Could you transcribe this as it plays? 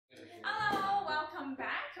welcome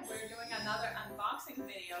back. We're doing another unboxing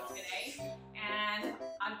video today, and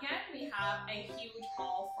again we have a huge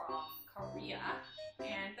haul from Korea,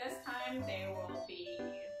 and this time there will be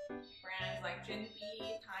brands like Jin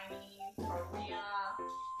B, Tiny, Korea,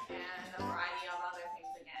 and a variety of other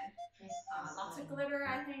things again. Lots of glitter,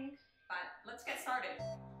 I think, but let's get started.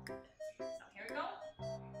 So here we go.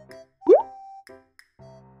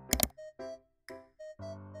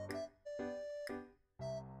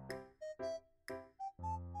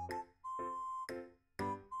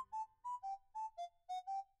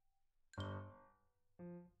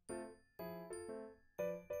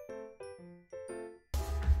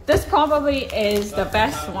 This probably is the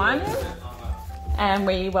best one, and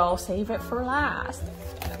we will save it for last.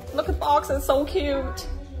 Look at the box, it's so cute.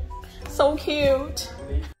 So cute.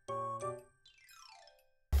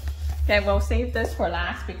 Okay, we'll save this for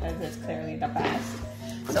last because it's clearly the best.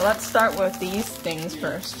 So let's start with these things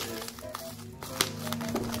first.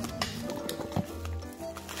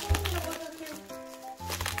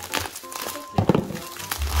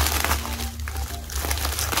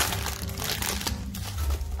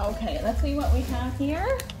 Okay, let's see what we have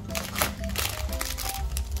here.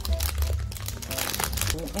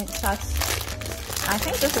 It's I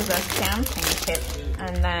think this is a stamping kit,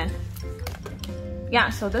 and then yeah,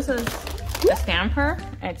 so this is the stamper.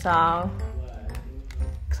 It's a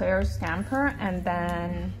clear stamper, and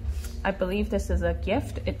then I believe this is a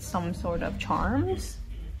gift. It's some sort of charms,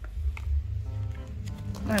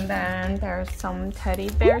 and then there's some teddy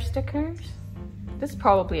bear stickers. This is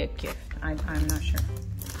probably a gift. I'm not sure.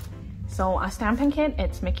 So a stamping kit,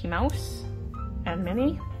 it's Mickey Mouse and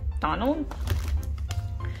Minnie, Donald.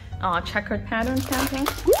 Checkered pattern stamping.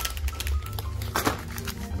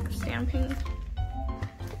 Stamping.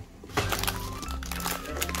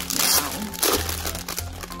 Wow.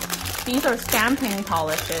 These are stamping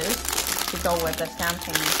polishes to go with the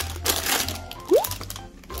stamping.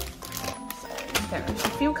 So there's a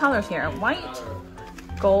few colors here. White,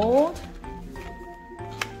 gold,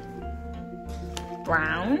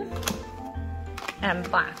 brown, and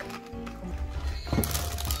black.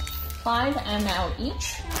 5 ml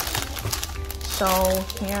each. So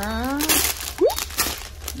here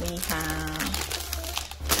we have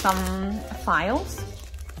some files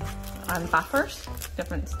and buffers,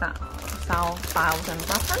 different style files and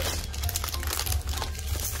buffers.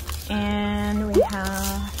 And we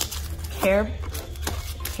have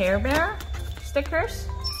Care Bear stickers,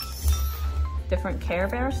 different Care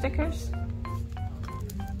Bear stickers,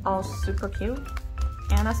 all super cute,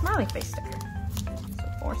 and a smiley face sticker. So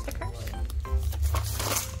 4 stickers.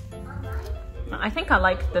 I think I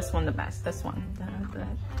like this one the best, this one,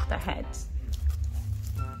 the heads.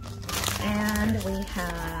 And we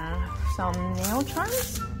have some nail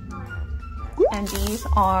charms. And these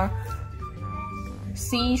are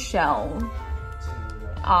seashells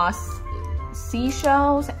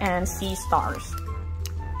and sea stars.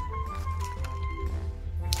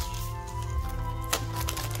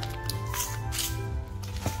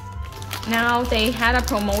 Now they had a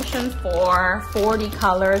promotion for 40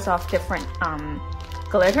 colors of different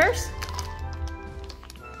glitters.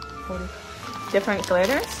 40 different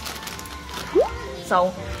glitters.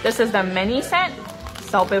 So this is the mini set.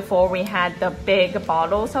 So before we had the big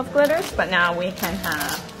bottles of glitters, but now we can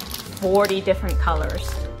have 40 different colors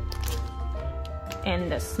in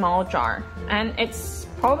this small jar. And it's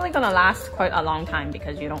probably gonna last quite a long time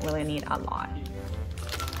because you don't really need a lot.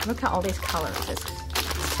 Look at all these colors. It's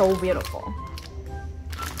so beautiful.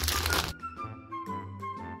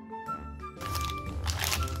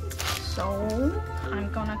 So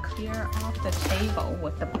I'm gonna clear off the table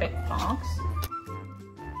with the big box.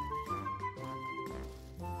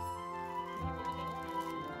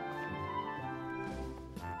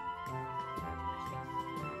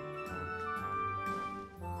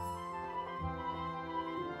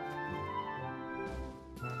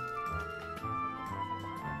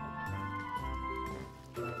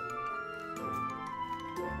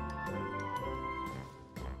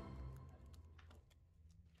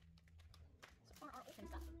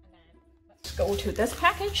 Go to this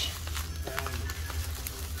package.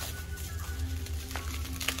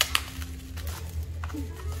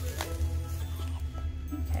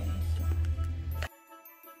 Okay.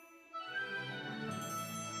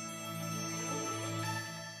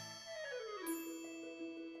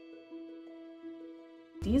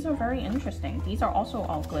 These are very interesting. These are also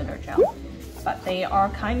all glitter gel, but they are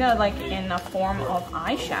kind of like in a form of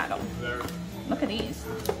eyeshadow. Look at these.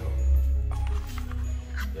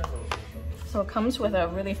 So it comes with a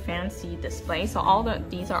really fancy display. So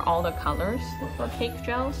these are all the colors for cake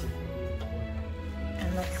gels.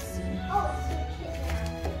 And let's see.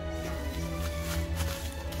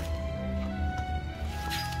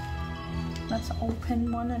 Let's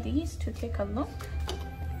open one of these to take a look.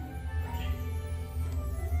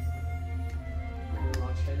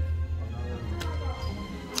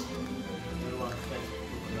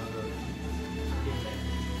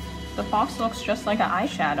 The box looks just like an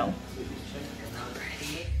eyeshadow.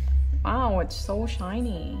 Wow, it's so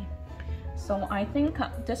shiny. So I think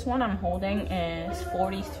this one I'm holding is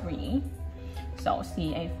 43. So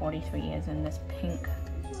CA43 is in this pink.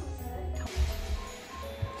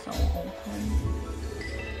 So open.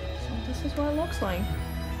 So this is what it looks like.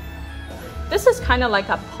 This is kind of like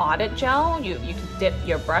a potted gel. You can dip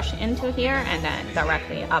your brush into here and then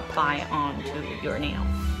directly apply onto your nail.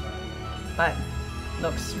 But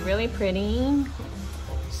looks really pretty,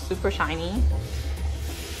 super shiny.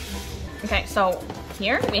 Okay, so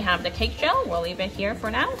here we have the cake gel. We'll leave it here for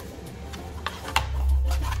now.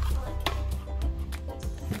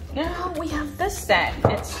 Now we have this set.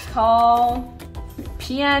 It's called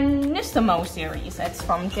Pianissimo series. It's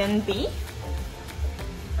from Jin B.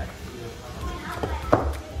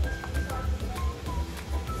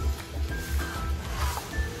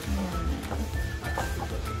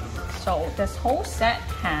 So this whole set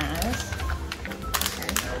has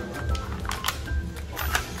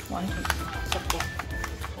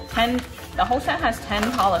 10. The whole set has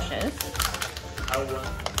 10 polishes.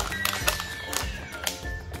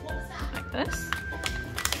 Like this.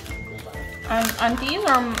 And these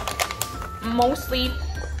are mostly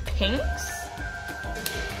pinks,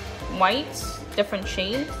 whites, different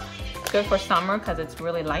shades. Good for summer because it's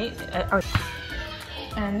really light.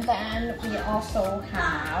 And then we also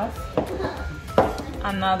have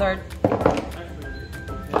another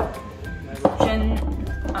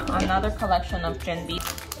collection of Jin B.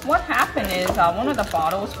 What happened is one of the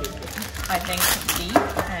bottles, I think,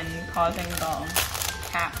 leaked and causing the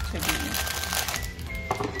cap to be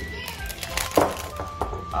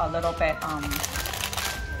a little bit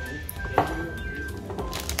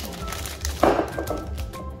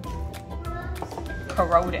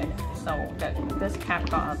corroded. So this cap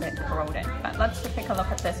got a bit corroded. But let's take a look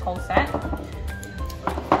at this whole set.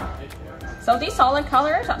 So these solid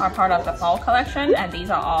colors are part of the fall collection, and these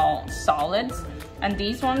are all solids. And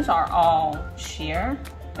these ones are all sheer,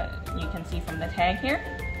 but you can see from the tag here.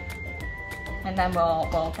 And then we'll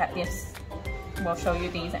show you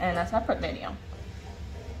these in a separate video.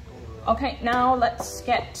 Okay, now let's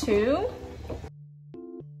get to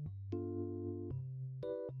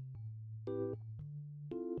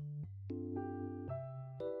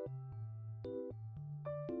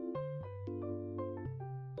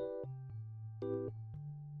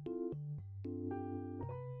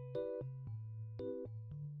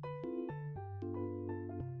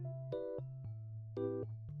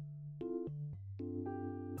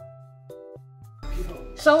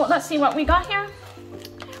So let's see what we got here.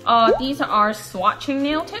 These are swatching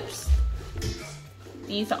nail tips.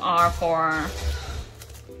 These are for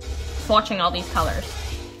swatching all these colors.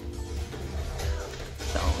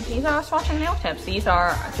 So these are swatching nail tips. These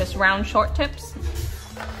are just round short tips.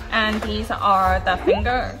 And these are the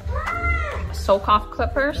finger soak off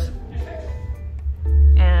clippers.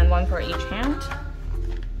 And one for each hand.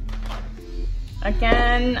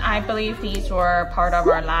 Again, I believe these were part of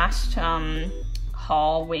our last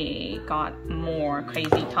haul. We got more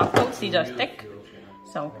crazy top coats. These are thick,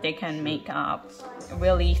 so they can make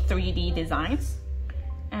really 3D designs.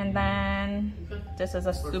 And then this is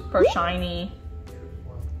a super shiny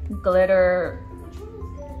glitter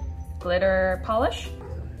polish.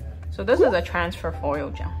 So this is a transfer foil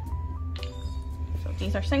gel. So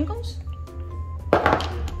these are singles.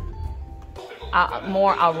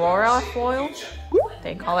 More Aurora foil.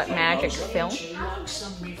 They call it magic film.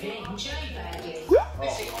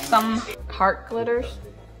 Some heart glitters.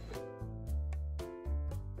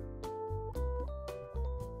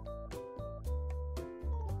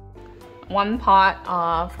 One pot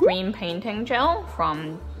of green painting gel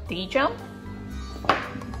from Jjuice.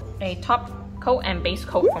 A top coat and base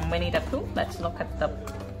coat from Winnie the Pooh. Let's look at the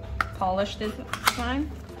polish design.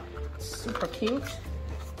 Super cute.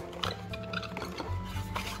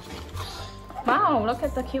 Wow, look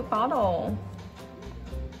at the cute bottle.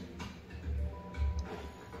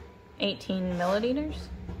 18 milliliters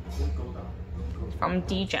from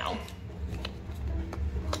Jjuice.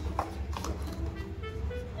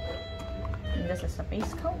 And this is a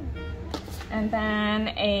base coat. And then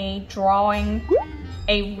a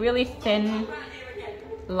really thin,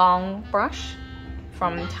 long brush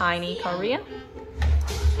from Tiny Korea.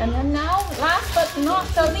 And then now, last but not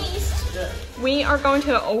the least, we are going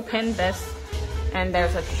to open this. And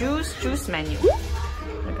there's a Jjuice menu.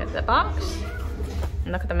 Look at the box.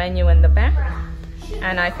 And look at the menu in the back.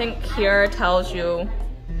 And I think here tells you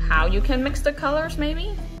how you can mix the colors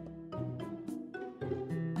maybe.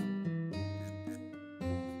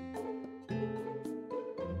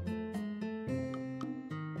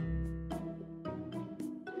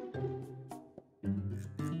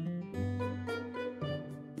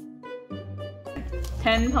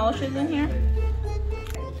 Ten polishes in here.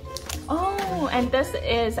 Oh, and this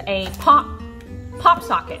is a pop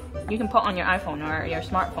socket you can put on your iPhone or your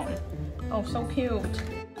smartphone. Oh, so cute.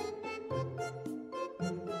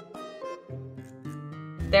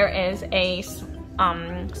 There is a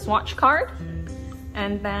swatch card,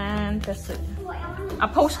 and then this is a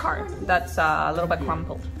postcard that's a little bit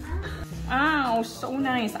crumpled. Oh, so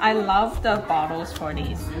nice. I love the bottles for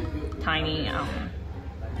these tiny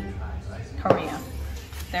Korea.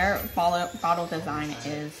 Their bottle design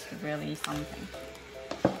is really something.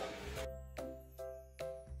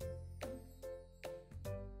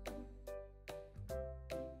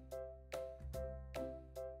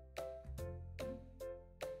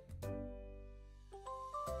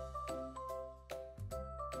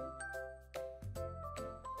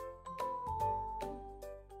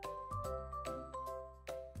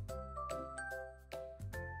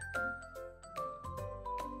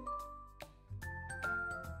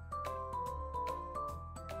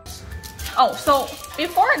 Oh, so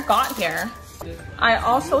before I got here, I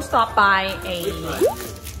also stopped by a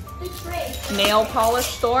nail polish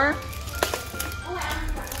store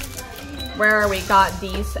where we got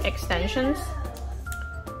these extensions.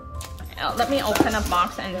 Let me open a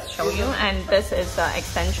box and show you. And this is the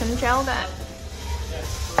extension gel that...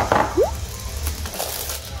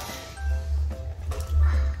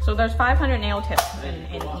 So there's 500 nail tips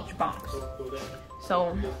in each box.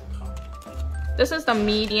 So this is the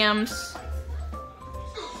medium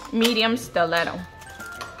stiletto.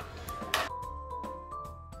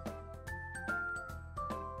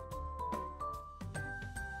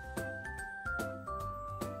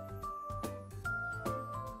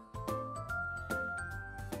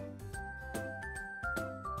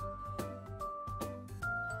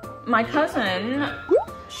 My cousin,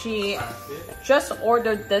 she just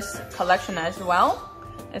ordered this collection as well.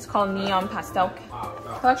 It's called Neon Pastel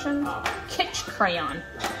Collection Kitsch Crayon.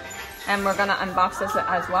 And we're gonna unbox this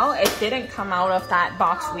as well. It didn't come out of that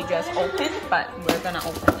box we just opened, but we're gonna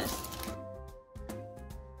open this.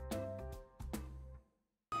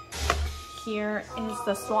 Here is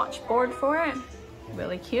the swatch board for it.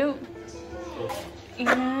 Really cute.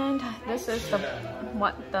 And this is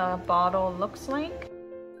what the bottle looks like.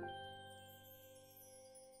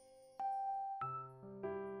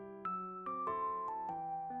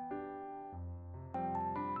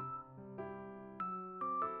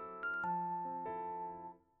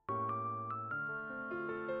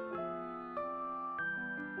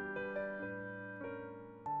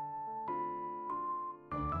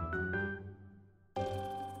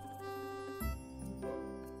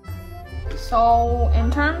 So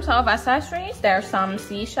in terms of accessories, there's some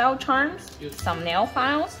seashell charms, some nail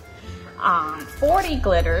files, 40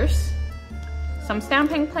 glitters, some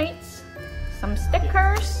stamping plates, some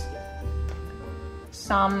stickers,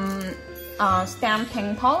 some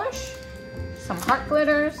stamping polish, some heart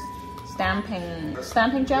glitters,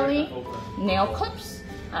 stamping jelly, nail clips,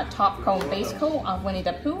 a top coat base coat of Winnie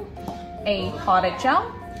the Pooh, a potted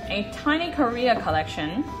gel, a tiny Korea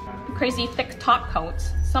collection, crazy thick top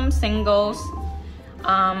coats, some singles,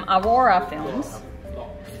 Aurora films,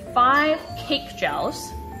 5 cake gels,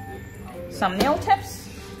 some nail tips,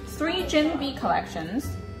 3 Jin B collections,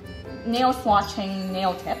 nail swatching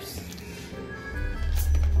nail tips,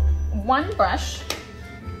 1 brush,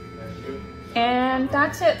 and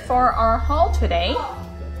that's it for our haul today.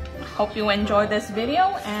 Hope you enjoyed this video,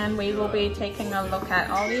 and we will be taking a look at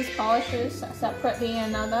all these polishes separately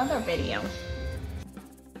in another video.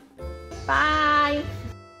 Bye!